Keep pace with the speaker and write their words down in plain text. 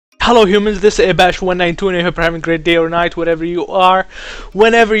Hello humans, this is Abash192 and I hope you're having a great day or night, whatever you are.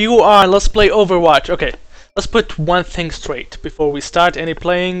 Whenever you are, let's play Overwatch. Okay, let's put one thing straight before we start any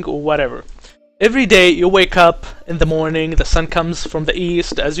playing or whatever. Every day you wake up in the morning, the sun comes from the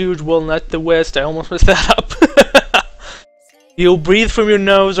east, as usual, not the west. I almost messed that up. You breathe from your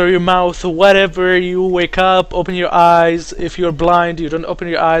nose or your mouth, whatever. You wake up, open your eyes. If you're blind, you don't open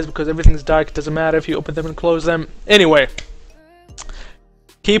your eyes because everything's dark. It doesn't matter if you open them and close them. Anyway.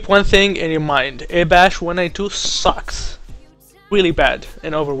 Keep one thing in your mind. Abash192 sucks. Really bad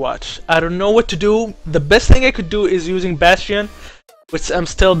in Overwatch. I don't know what to do. The best thing I could do is using Bastion, which I'm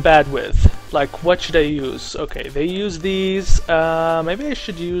still bad with. Like, what should I use? Okay, they use these. Maybe I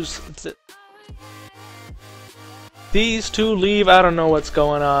should use these two. Leave. I don't know what's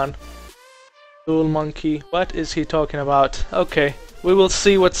going on. Tool monkey. What is he talking about? Okay, we will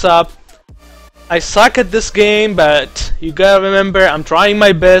see what's up. I suck at this game, but you gotta remember, I'm trying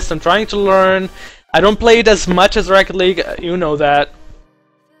my best, I'm trying to learn. I don't play it as much as Rocket League, you know that.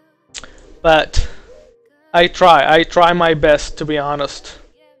 But I try my best, to be honest.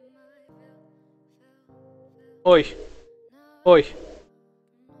 Oi. Oi.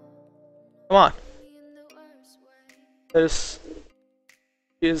 Come on. He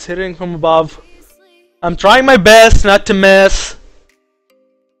is hitting from above. I'm trying my best not to miss.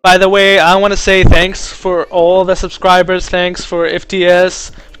 By the way, I want to say thanks for all the subscribers. Thanks for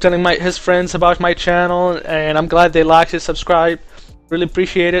FTS for telling his friends about my channel, and I'm glad they liked it, subscribed. Really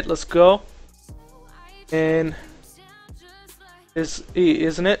appreciate it. Let's go. And is E,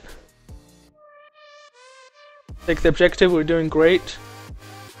 isn't it? Take the objective. We're doing great.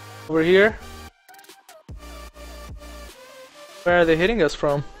 Over here. Where are they hitting us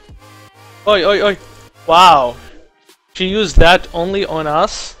from? Oi, oi, oi! Wow. She used that only on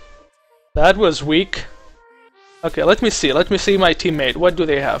us? That was weak. Okay, let me see my teammate. What do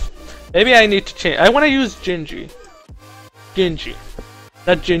they have? Maybe I need to change. I want to use Genji. Genji.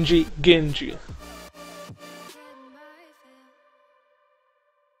 Not Genji, Genji.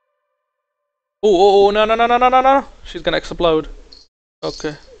 Oh, no, no, no, no, no, no, no. She's gonna explode.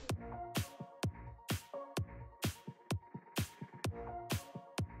 Okay.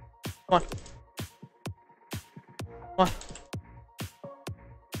 Come on.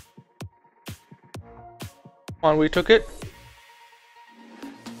 Come on, we took it.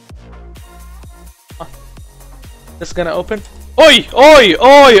 This is gonna open. Oi! Oi!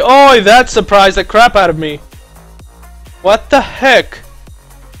 Oi! Oi! That surprised the crap out of me. What the heck?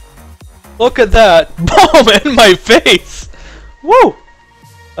 Look at that. Boom! In my face! Woo!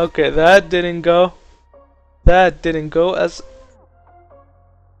 Okay, that didn't go. That didn't go as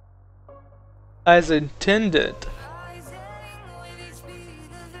intended.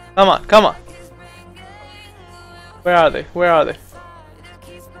 Come on, come on. Where are they? Where are they?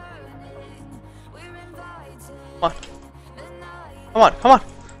 Come on. Come on, come on.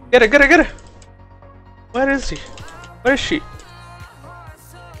 Get her, get her, get her. Where is he? Where is she?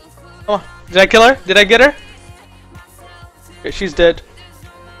 Come on. Did I kill her? Did I get her? Okay, she's dead.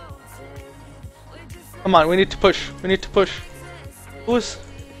 Come on, we need to push. We need to push. Who's...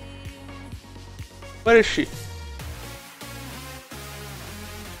 Where is she?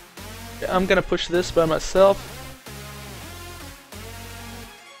 I'm gonna push this by myself.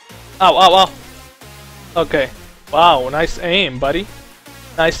 Ow, ow, ow. Okay. Wow, nice aim, buddy.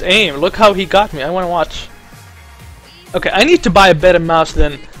 Nice aim. Look how he got me. I wanna watch. Okay, I need to buy a better mouse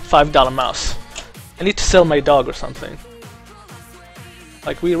than $5 mouse. I need to sell my dog or something.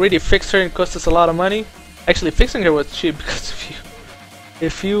 Like, we already fixed her and it cost us a lot of money. Actually, fixing her was cheap because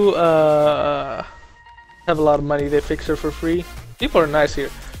if you have a lot of money, they fix her for free. People are nice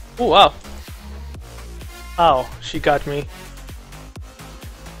here. Oh, wow. Ow, she got me.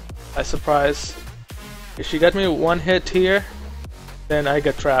 By surprise. If she got me one hit here, then I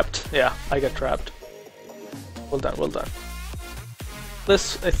get trapped. Yeah, I get trapped. Well done, well done.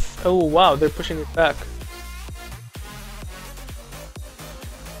 Oh, wow, they're pushing it back.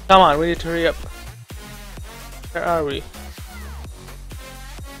 Come on, we need to hurry up. Where are we?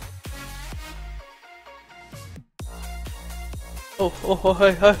 Oh, oh, oh,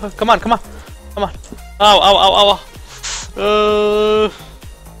 hey, hey, hey, come on, come on, come on. Ow, ow, ow, ow.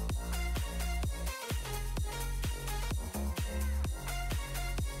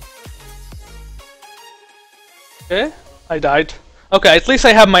 Okay, I died. Okay, at least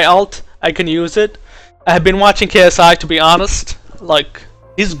I have my ult. I can use it. I have been watching KSI, to be honest. Like,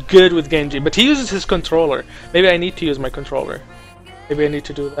 he's good with Genji, but he uses his controller. Maybe I need to use my controller. Maybe I need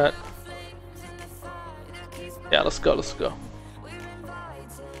to do that. Yeah, let's go, let's go.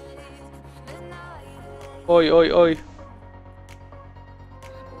 Oi, oi, oi.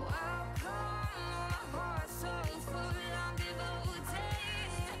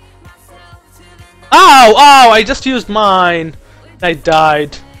 Ow! Ow! I just used mine. I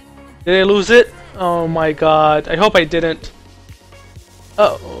died. Did I lose it? Oh my god. I hope I didn't.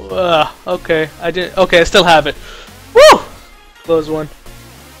 Oh, okay. I didn't. Okay, I still have it. Woo! Close one.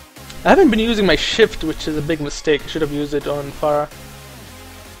 I haven't been using my shift, which is a big mistake. I should have used it on Farah.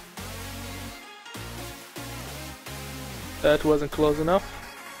 That wasn't close enough.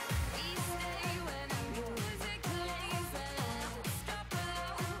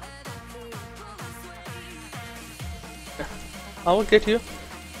 I will get you.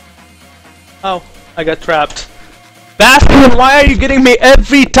 Oh, I got trapped. Bastion, why are you getting me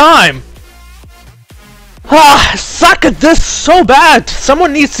every time? Ah, I suck at this so bad.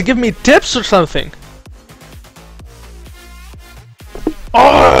 Someone needs to give me tips or something.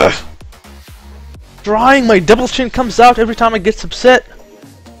 Ugh. Drawing my double chin comes out every time I get upset.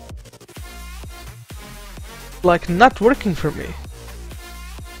 Like, not working for me.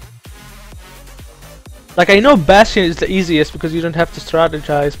 Like, I know Bastion is the easiest because you don't have to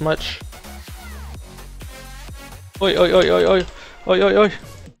strategize much. Oi, oi, oi, oi, oi, oi, oi, oi.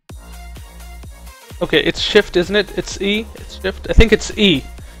 Okay, it's shift, isn't it? It's E? It's shift? I think it's E.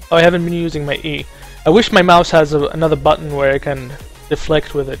 Oh, I haven't been using my E. I wish my mouse has another button where I can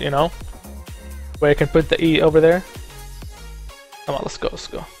deflect with it, you know? Where I can put the E over there. Come on, let's go, let's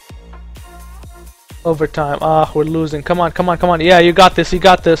go. Overtime. Ah, we're losing. Come on, come on, come on. Yeah, you got this, you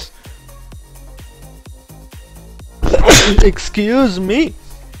got this. Excuse me.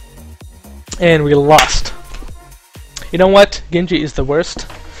 And we lost. You know what? Genji is the worst.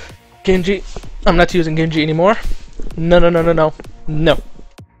 Genji. I'm not using Genji anymore. No, no, no, no, no. No. I'm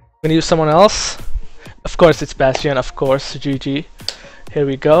gonna use someone else. Of course it's Bastion, of course. GG. Here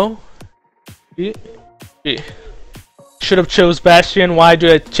we go. G. Should have chose Bastion. Why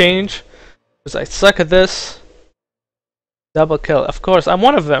do I change? Because I suck at this. Double kill. Of course, I'm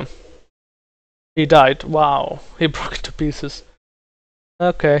one of them. He died. Wow. He broke into pieces.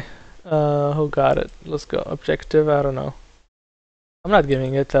 Okay. Who got it? Let's go. Objective, I don't know. I'm not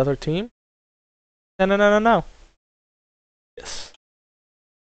giving it to the other team. No, no, no, no, no. Yes.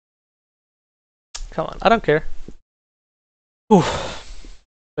 Come on, I don't care. Ooh.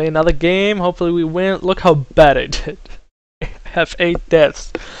 Play another game. Hopefully we win. Look how bad I did. I have 8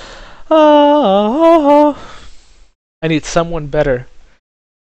 deaths. Oh. I need someone better.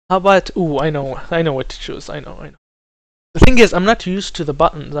 How about... Ooh, I know what to choose. I know. The thing is, I'm not used to the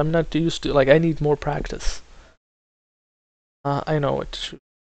buttons. I'm not used to... Like, I need more practice. I know what to choose.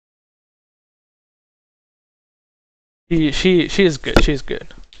 She is good. She's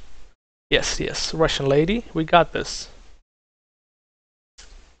good. Yes, yes. Russian lady. We got this.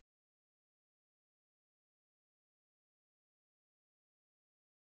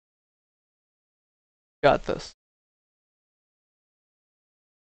 Got this.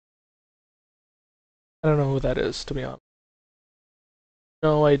 I don't know who that is, to be honest.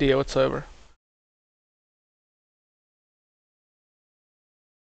 No idea whatsoever.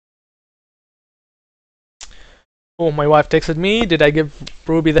 Oh, my wife texted me. Did I give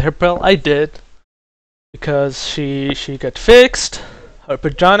Ruby the hair pill? I did. Because she got fixed. Her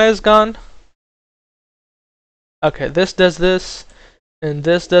pajama is gone. Okay, this does this. And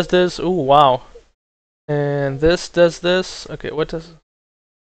this does this. Ooh, wow. And this does this. Okay, what does...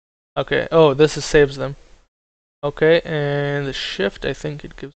 Okay, oh, this is saves them. Okay, and the shift, I think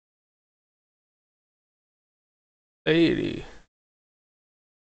it gives 80.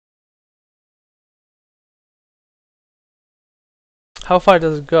 How far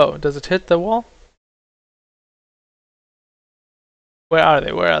does it go? Does it hit the wall? Where are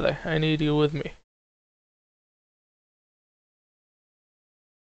they? Where are they? I need you with me.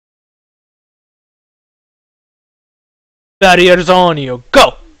 Barriers on you.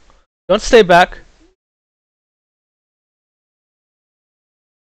 Go! Don't stay back.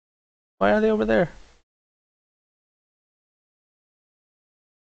 Why are they over there?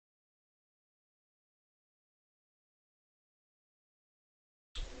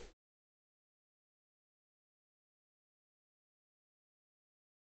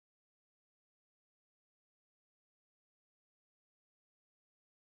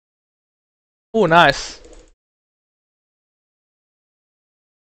 Oh, nice.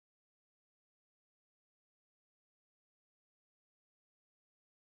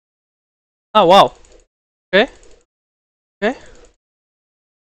 Oh, wow. Okay. Okay.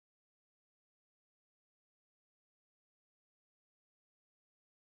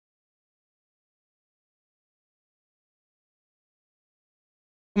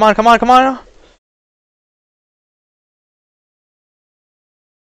 Come on, come on, come on.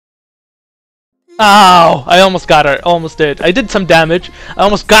 Ow! I almost got her. Almost did. I did some damage. I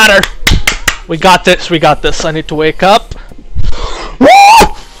almost got her. We got this, we got this. I need to wake up.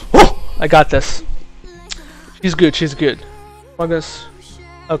 I got this. She's good, she's good. Focus.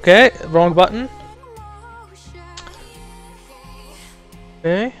 Okay, wrong button.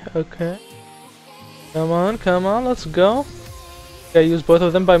 Okay, okay. Come on, let's go. I used both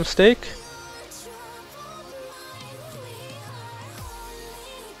of them by mistake.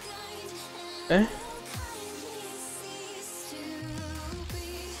 Okay.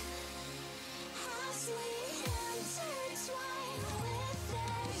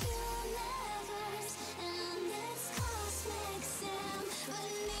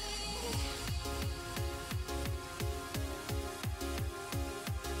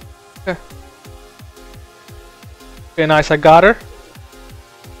 Okay, nice, I got her.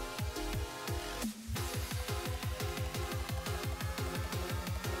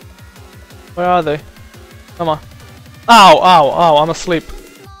 Where are they? Come on. Ow, ow, ow, I'm asleep.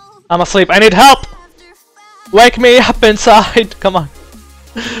 I'm asleep, I need help! Wake me up inside! Come on.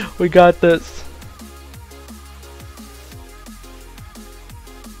 We got this.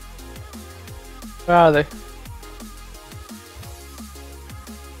 Where are they?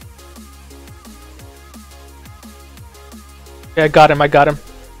 Yeah, I got him, I got him.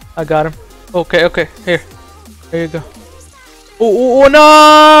 I got him. Okay, okay, here. Here you go. Oh, no!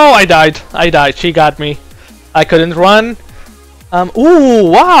 I died, she got me. I couldn't run.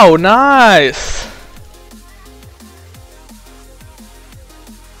 Ooh, wow, nice!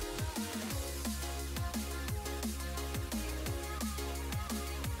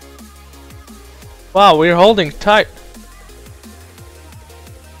 Wow, we're holding tight.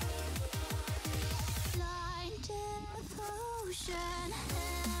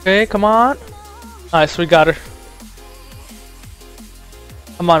 Okay, come on. Nice, we got her.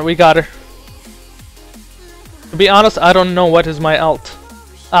 Come on, we got her. To be honest, I don't know what is my ult.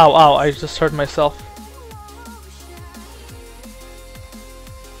 Ow, ow, I just hurt myself.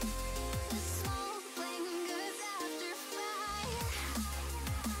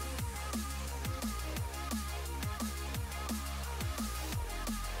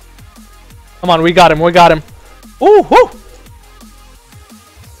 Come on, we got him, we got him. Ooh, whoo!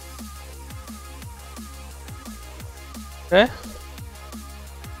 Okay.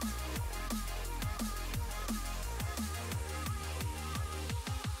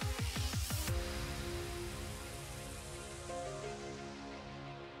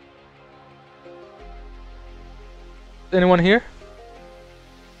 Anyone here?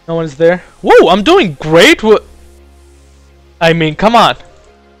 No one is there. Whoa, I'm doing great. I mean, come on.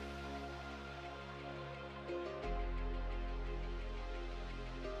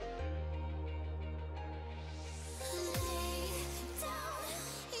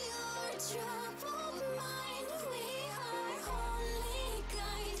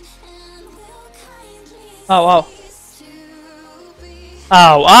 Ow, ow.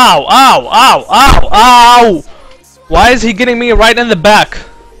 Ow, ow, ow, ow, ow, ow! Why is he getting me right in the back?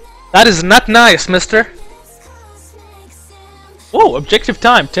 That is not nice, mister. Whoa, objective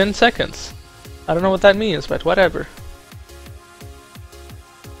time, 10 seconds. I don't know what that means, but whatever.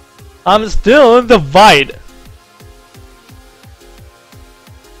 I'm still in the fight.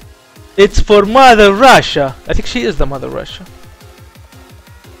 It's for Mother Russia. I think she is the Mother Russia.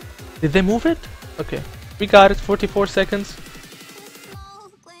 Did they move it? Okay. We got it, 44 seconds.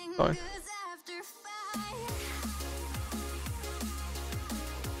 Going.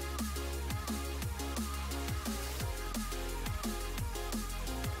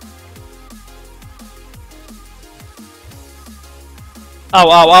 Ow,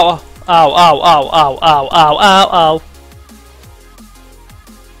 ow, ow, ow, ow, ow, ow, ow, ow, ow, ow.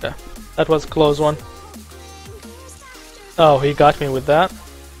 Yeah, that was a close one. Oh, he got me with that?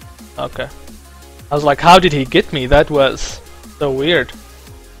 Okay. I was like, how did he get me? That was so weird.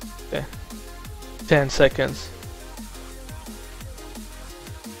 Okay. 10 seconds.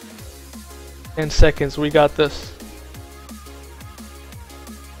 10 seconds, we got this.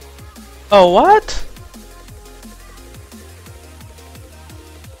 Oh, what?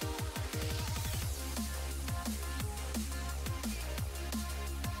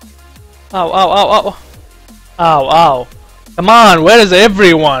 Ow, ow, ow, ow. Ow, ow. Come on, where is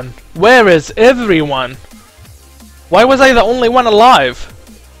everyone? Where is everyone? Why was I the only one alive?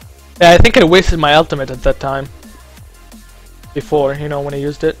 Yeah, I think I wasted my ultimate at that time. Before, you know, when I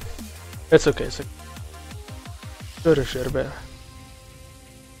used it. It's okay, it's okay. Shoulda, shoulda, better.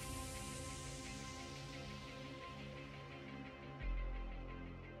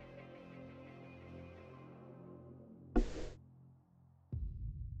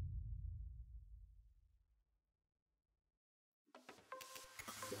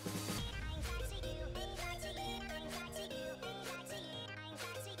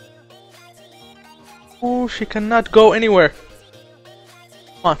 Oh, she cannot go anywhere.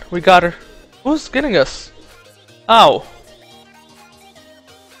 Come on, we got her. Who's getting us? Ow.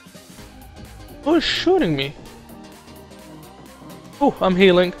 Who is shooting me? Oh, I'm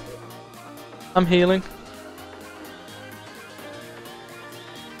healing. I'm healing.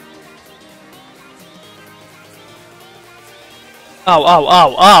 Ow, ow,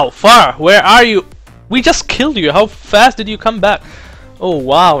 ow, ow! Far! Where are you? We just killed you! How fast did you come back? Oh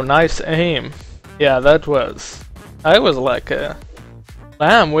wow, nice aim. Yeah, that was... I was like a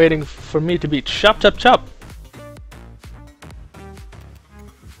lamb waiting for me to be chop chop chop.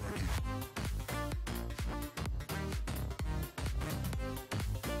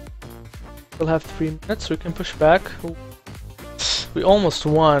 We'll have 3 minutes, we can push back. Ooh. We almost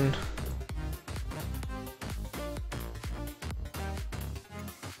won.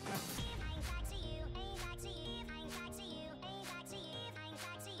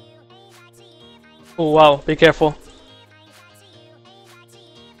 Oh wow, be careful.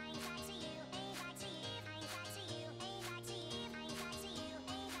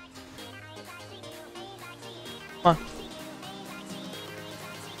 Come on.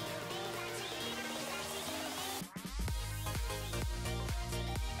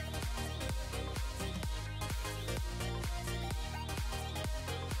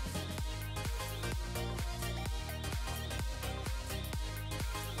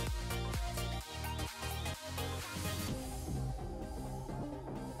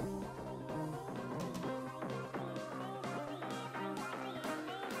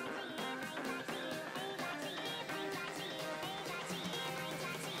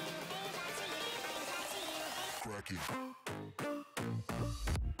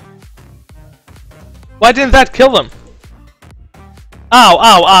 Why didn't that kill them? Ow,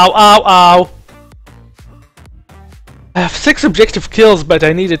 ow, ow, ow, ow! I have 6 objective kills, but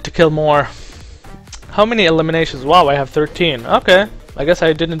I needed to kill more. How many eliminations? Wow, I have 13. Okay, I guess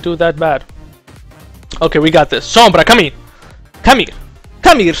I didn't do that bad. Okay, we got this. Sombra, come here! Come here!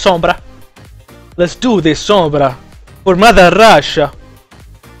 Come here, Sombra! Let's do this, Sombra! For Mother Russia!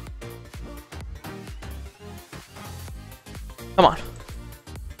 Come on.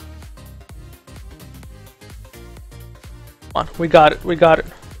 Come on, we got it, we got it.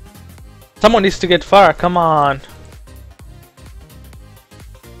 Someone needs to get far, come on.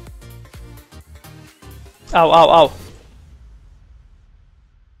 Ow, ow, ow.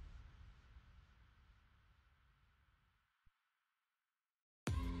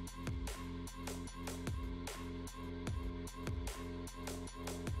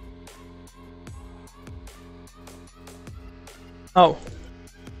 Oh.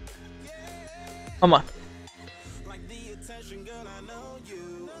 Come on.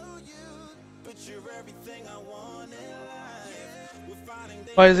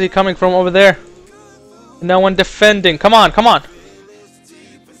 Why is he coming from over there? No one defending. Come on, come on.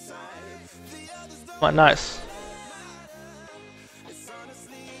 Come on, nice.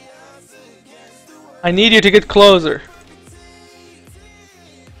 I need you to get closer.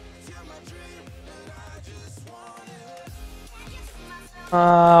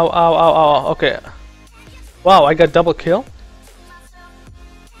 Ow, ow, ow, ow. Okay. Wow, I got double kill?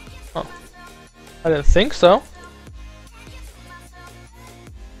 Oh. I didn't think so.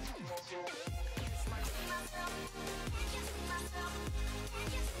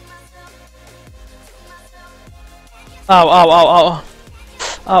 Ow, ow, ow, ow.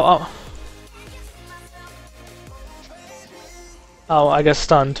 Ow, ow. Oh, I got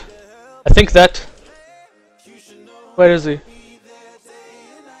stunned. I think that... Where is he?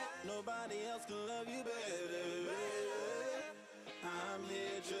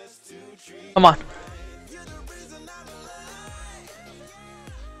 Come on.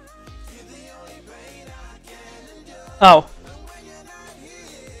 Oh.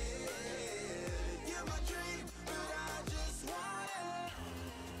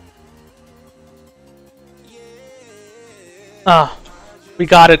 Ah, we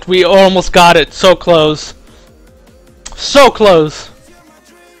got it. We almost got it. So close. So close.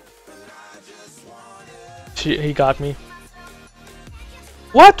 He got me.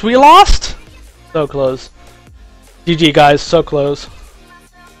 What? We lost? So close. GG guys, so close.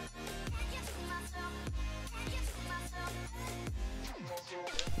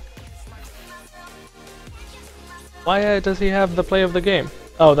 Why does he have the play of the game?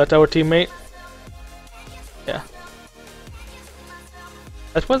 Oh, that's our teammate? Yeah.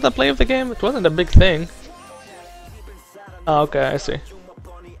 That was the play of the game? It wasn't a big thing. Oh, okay, I see.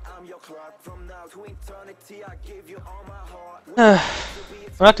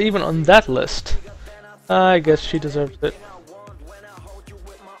 Not even on that list. I guess she deserves it.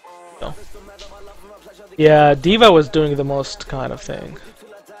 No. Yeah, Diva was doing the most kind of thing.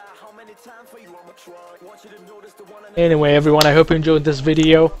 Anyway, everyone, I hope you enjoyed this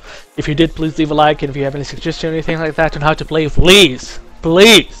video. If you did, please leave a like, and if you have any suggestions or anything like that on how to play, please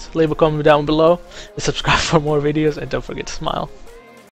leave a comment down below, and subscribe for more videos, and don't forget to smile.